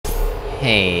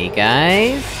Hey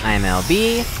guys, I'm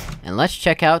LB, and let's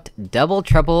check out Double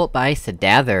Trouble by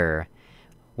Sdather.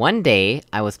 One day,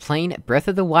 I was playing Breath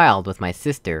of the Wild with my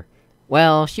sister.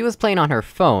 Well, she was playing on her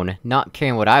phone, not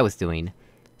caring what I was doing.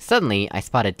 Suddenly, I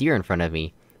spot a deer in front of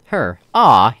me. Her,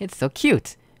 "Aw, it's so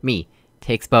cute!" Me,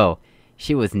 takes bow.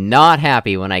 She was not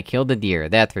happy when I killed the deer,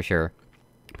 that's for sure.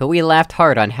 But we laughed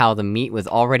hard on how the meat was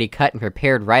already cut and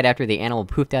prepared right after the animal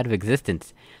poofed out of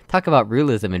existence. Talk about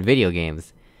realism in video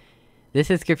games. This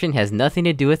description has nothing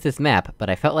to do with this map, but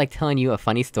I felt like telling you a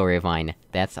funny story of mine.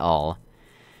 That's all.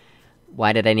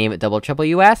 Why did I name it Double Trouble,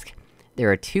 you ask? There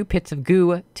are 2 pits of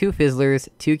goo, 2 fizzlers,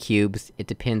 2 cubes. It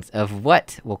depends of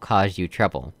what will cause you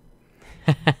trouble.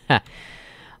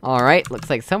 Alright, looks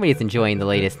like somebody's enjoying the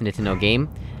latest Nintendo game.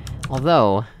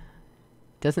 Although...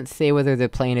 doesn't say whether they're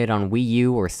playing it on Wii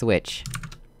U or Switch.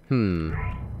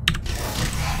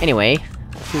 Anyway,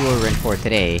 let's see what we're in for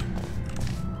today.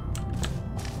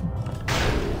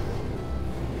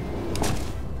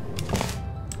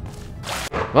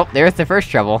 Well, there's the first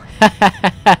trouble.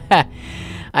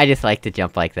 I just like to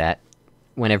jump like that.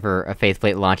 Whenever a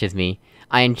faceplate launches me,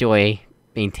 I enjoy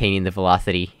maintaining the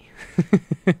velocity.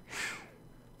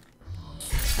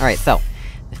 Alright, so...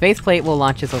 the faceplate will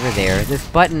launch us over there. This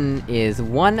button is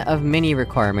one of many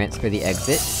requirements for the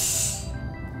exit.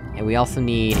 And we also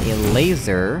need a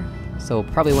laser, so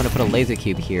probably want to put a laser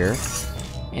cube here.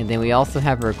 And then we also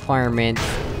have a requirement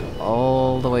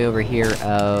all the way over here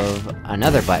of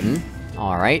another button.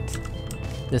 Alright.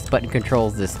 This button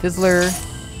controls this fizzler.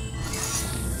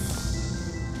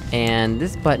 And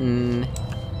this button...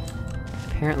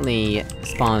 apparently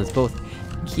spawns both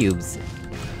cubes.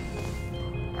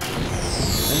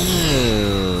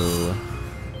 Ooh.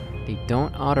 They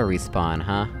don't auto-respawn,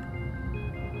 huh?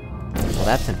 Well,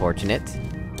 that's unfortunate.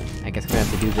 I guess we're gonna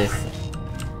have to do this...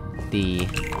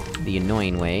 the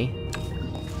annoying way.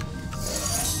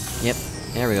 Yep,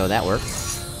 there we go, that works.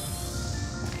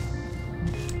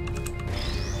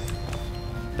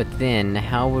 But then,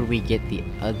 how would we get the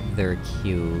other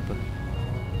cube?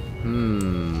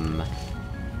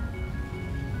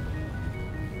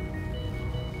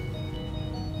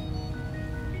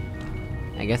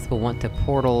 I guess we'll want to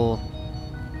portal...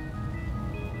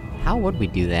 how would we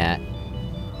do that?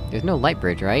 There's no light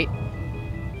bridge, right?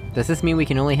 Does this mean we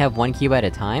can only have 1 cube at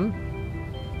a time?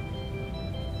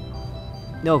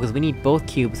 No, because we need both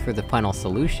cubes for the final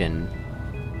solution.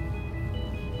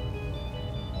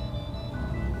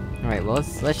 Alright, well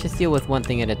let's just deal with one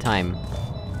thing at a time.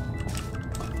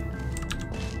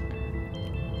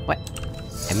 What?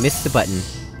 I missed the button.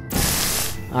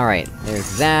 Alright,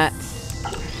 there's that.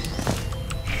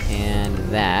 And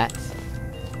that.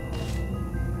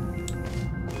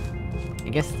 I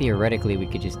guess theoretically we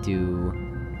could just do...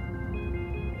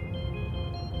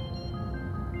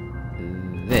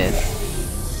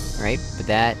 this. Right? But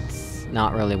that's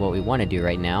not really what we want to do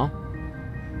right now.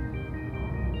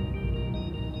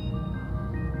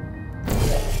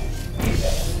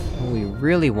 What we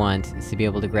really want is to be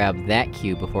able to grab that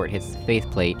cube before it hits the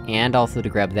faceplate, and also to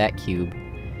grab that cube.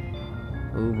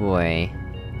 Oh boy.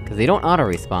 Cause they don't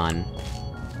auto-respawn.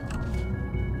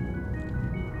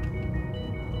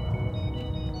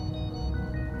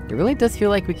 It really does feel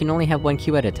like we can only have 1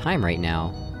 cube at a time right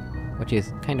now. Which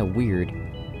is kinda weird.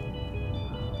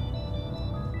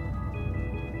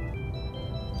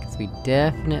 Cause we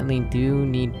definitely do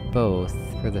need both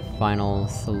for the final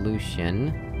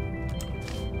solution.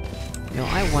 You know,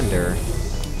 I wonder...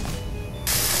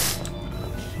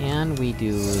 can we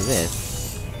do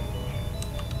this?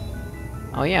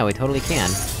 Oh yeah, we totally can.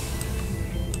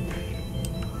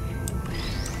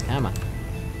 Come on.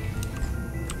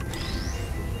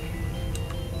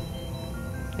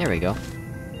 There we go.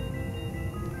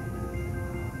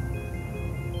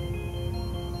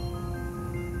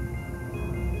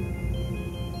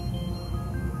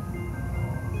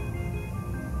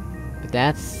 But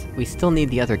that's... we still need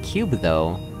the other cube,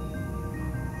 though.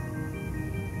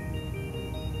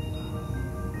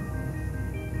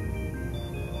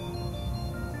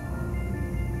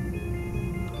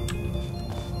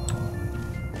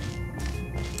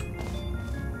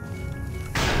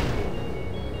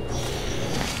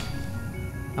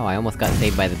 Oh, I almost got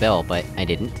saved by the bell, but I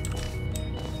didn't.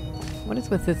 What is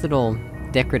with this little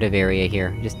decorative area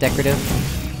here? Just decorative?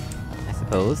 I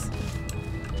suppose.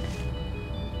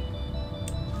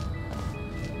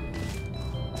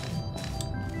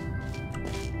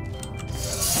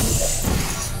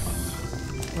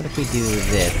 What if we do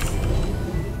this?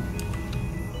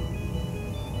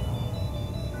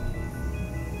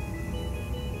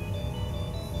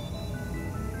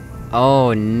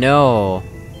 Oh no!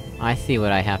 I see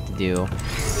what I have to do.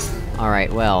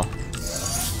 Alright, well...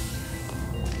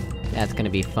 That's gonna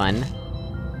be fun.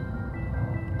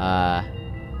 How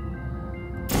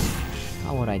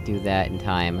would I do that in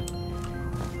time?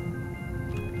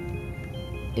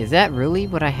 Is that really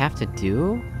what I have to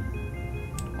do?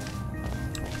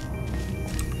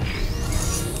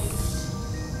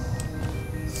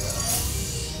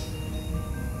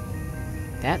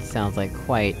 That sounds like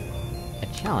quite a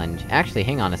challenge. Actually,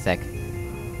 hang on a sec.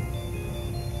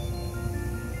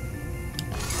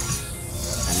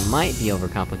 I might be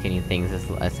overcomplicating things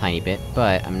a tiny bit,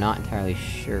 but I'm not entirely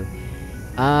sure.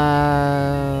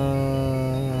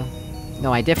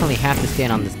 No, I definitely have to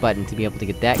stand on this button to be able to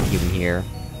get that cube in here.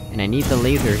 And I need the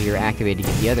laser here activated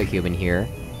to get the other cube in here.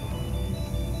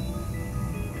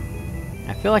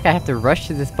 I feel like I have to rush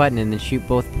to this button and then shoot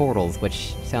both portals,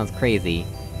 which sounds crazy.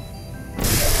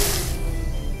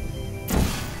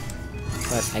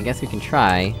 But I guess we can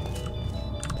try.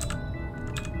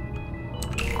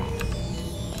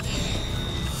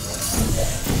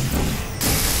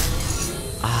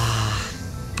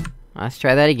 Let's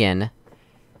try that again.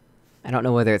 I don't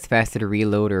know whether it's faster to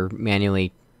reload or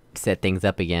manually set things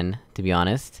up again, to be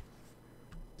honest.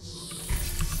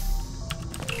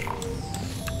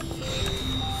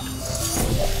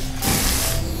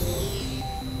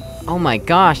 Oh my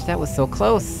gosh, that was so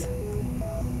close!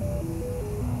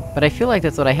 But I feel like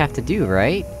that's what I have to do,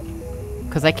 right?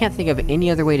 'Cause I can't think of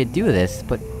any other way to do this,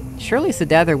 but surely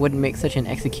Sdather wouldn't make such an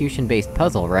execution-based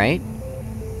puzzle, right?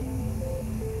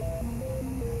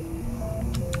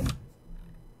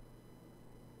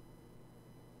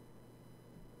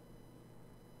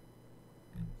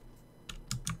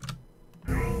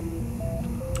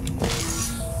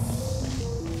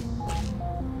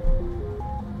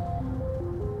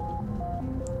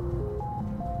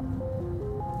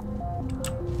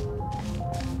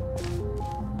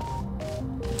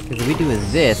 Because if we do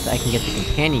is this, I can get the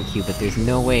companion cube, but there's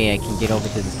no way I can get over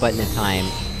to this button in time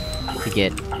to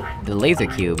get the laser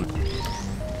cube.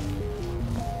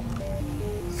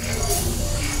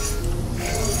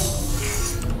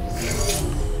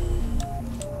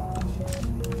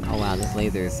 Oh wow, this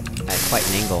laser's at quite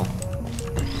an angle.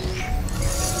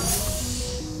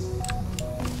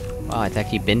 Wow, it's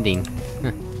actually bending.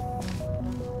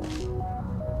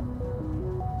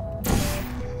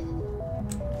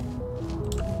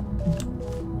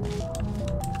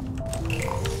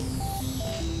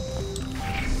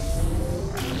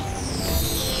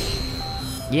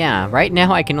 Yeah, right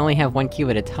now I can only have one cube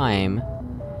at a time.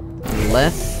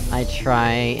 Unless I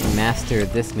try and master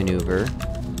this maneuver.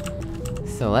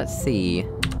 So let's see.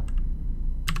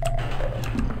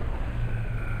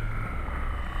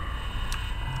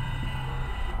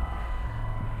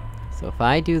 So if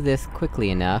I do this quickly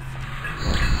enough...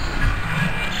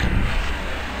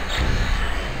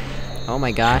 Oh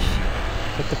my gosh!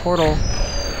 Hit the portal!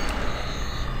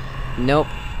 Nope.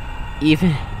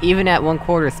 Even at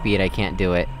 1/4 speed, I can't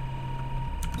do it.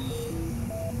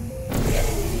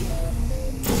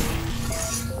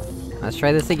 Let's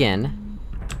try this again.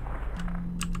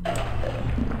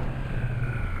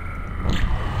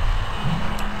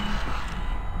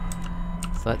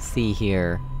 So let's see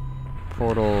here.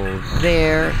 Portal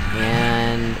there,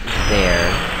 and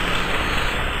there.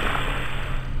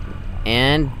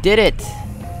 And did it!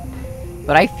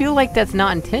 But I feel like that's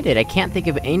not intended, I can't think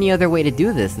of any other way to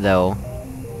do this, though.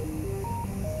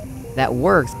 That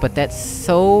works, but that's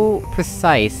so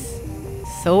precise,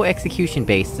 so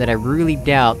execution-based, that I really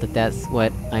doubt that that's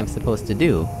what I'm supposed to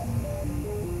do.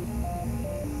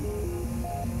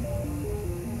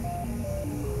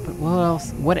 But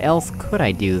what else could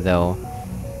I do, though?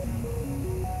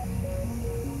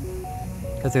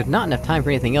 Because there's not enough time for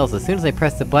anything else. As soon as I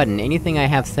press the button, anything I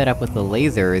have set up with the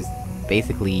laser is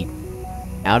basically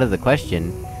out of the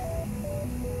question.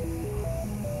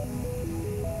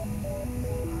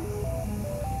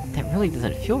 That really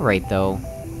doesn't feel right, though.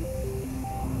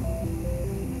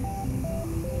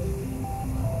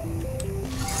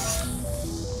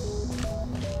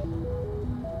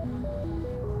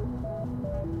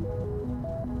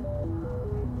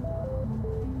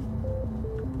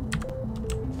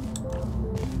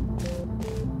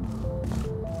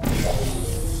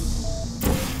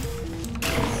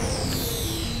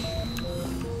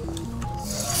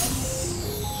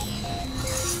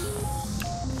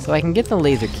 So I can get the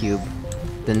laser cube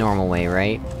the normal way,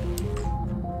 right?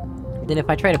 Then if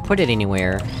I try to put it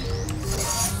anywhere...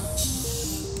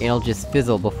 it'll just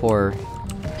fizzle before...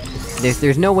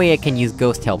 There's no way I can use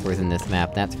ghost helpers in this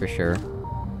map, that's for sure.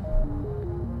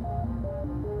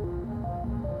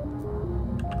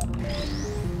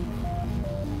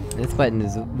 This button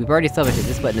is... we've already established that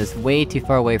this button is way too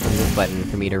far away from this button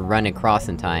for me to run across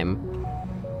in time.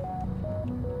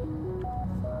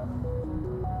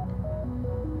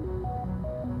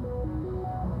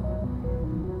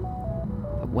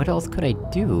 what else could I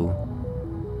do?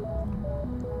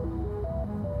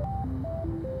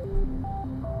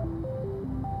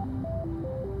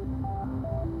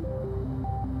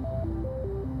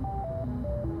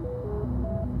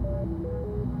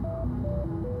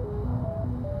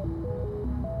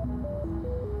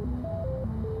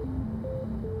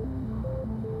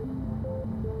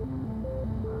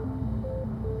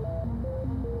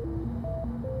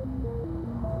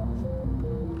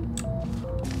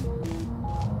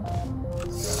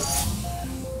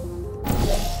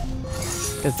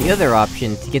 Because the other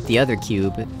option, to get the other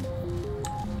cube...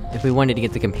 if we wanted to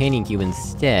get the companion cube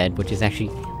instead, which is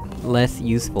actually less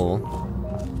useful...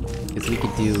 is we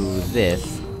could do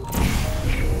this.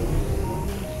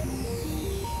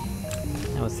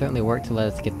 That would certainly work to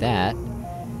let us get that.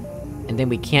 And then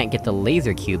we can't get the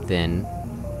laser cube then.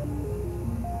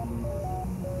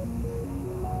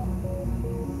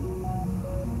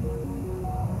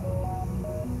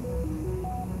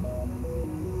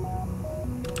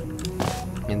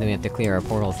 And then we have to clear our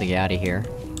portals to get out of here.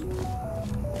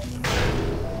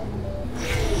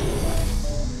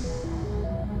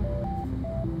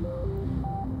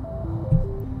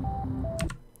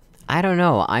 I don't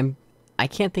know, I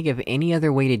can't think of any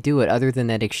other way to do it other than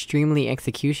that extremely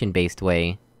execution-based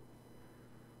way.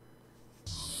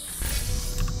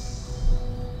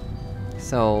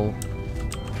 So...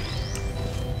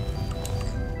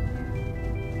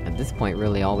 at this point,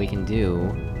 really all we can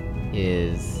do...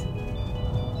 is...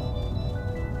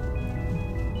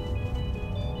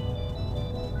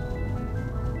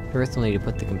 first we'll need to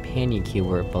put the companion cube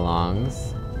where it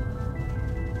belongs.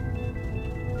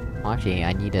 Well, actually,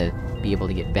 I need to be able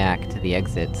to get back to the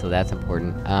exit, so that's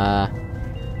important.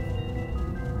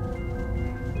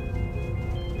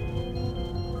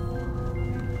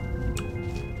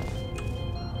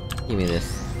 Give me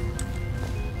this.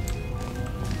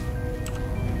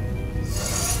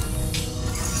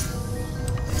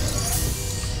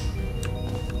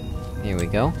 There we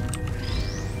go.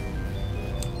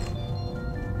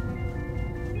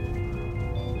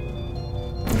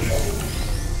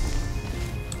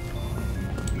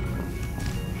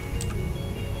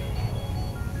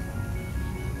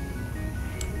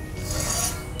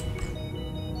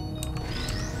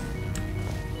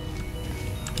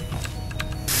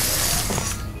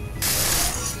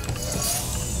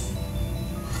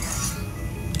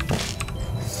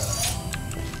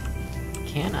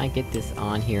 Can I get this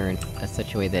on here in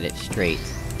such a way that it's straight?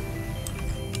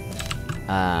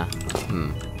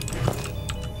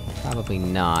 Probably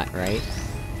not, right?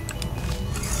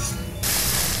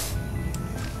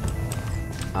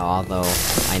 Oh, although,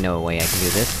 I know a way I can do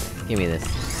this. Give me this.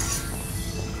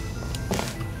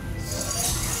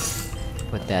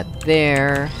 Put that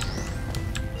there.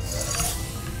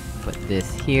 Put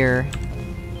this here.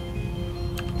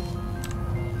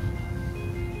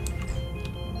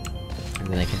 And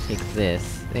then I can take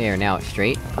this. There, now it's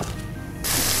straight.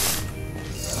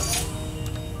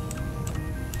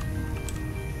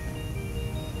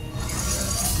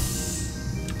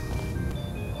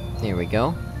 There we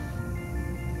go.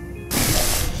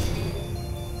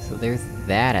 So there's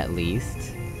that at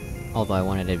least. Although I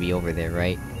wanted to be over there,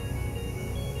 right?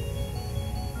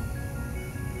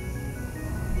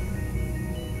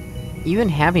 Even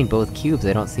having both cubes,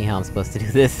 I don't see how I'm supposed to do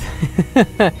this.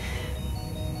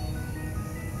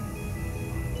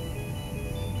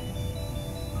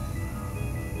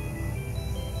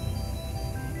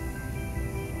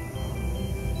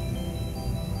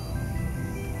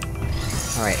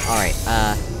 Alright,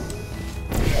 huh.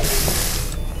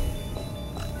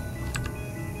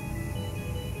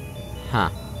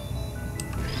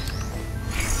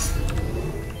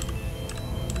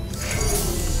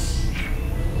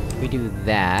 We do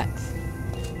that...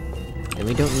 then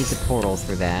we don't need the portals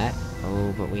for that.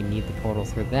 Oh, but we need the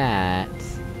portals for that...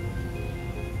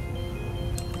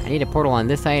 I need a portal on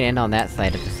this side and on that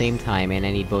side at the same time, and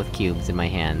I need both cubes in my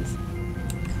hands.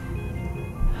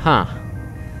 Huh.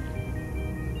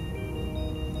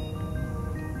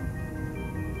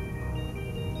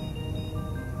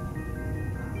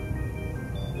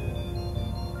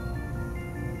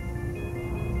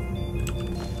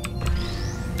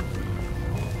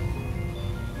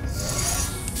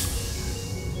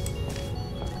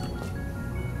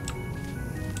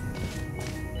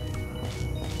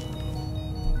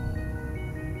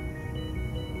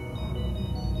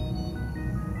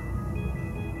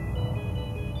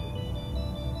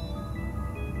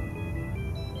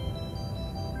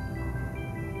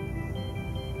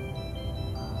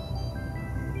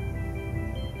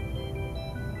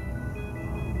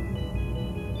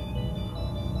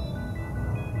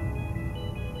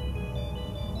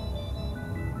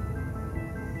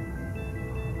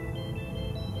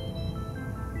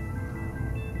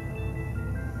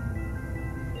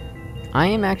 I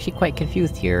am actually quite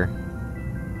confused here.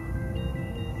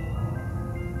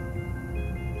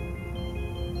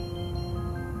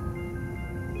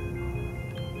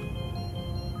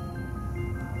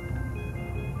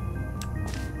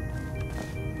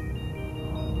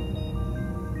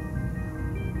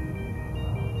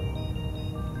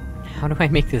 How do I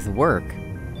make this work?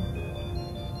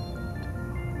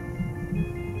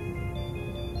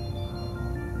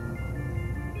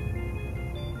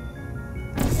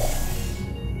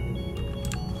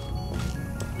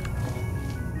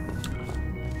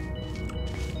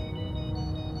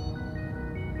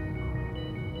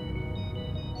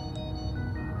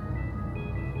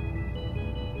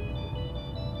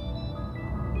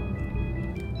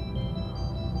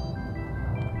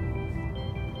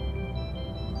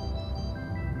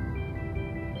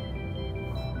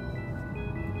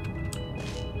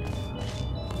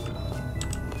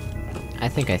 I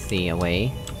think I see a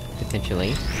way,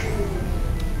 potentially.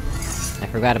 I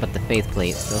forgot about the faith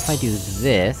plate, so if I do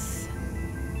this...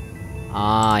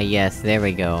 Ah, yes, there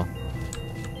we go.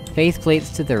 Faith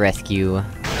plates to the rescue.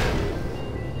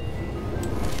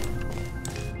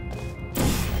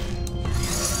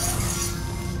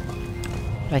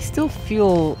 But I still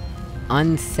feel...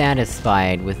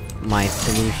 unsatisfied with my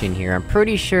solution here. I'm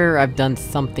pretty sure I've done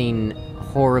something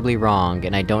horribly wrong,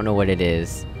 and I don't know what it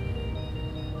is.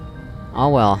 Oh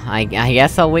well, I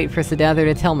guess I'll wait for Sdather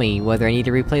to tell me whether I need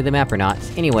to replay the map or not.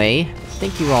 Anyway,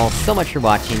 thank you all so much for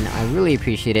watching, I really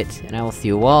appreciate it, and I will see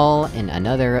you all in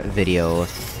another video.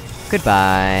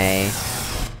 Goodbye!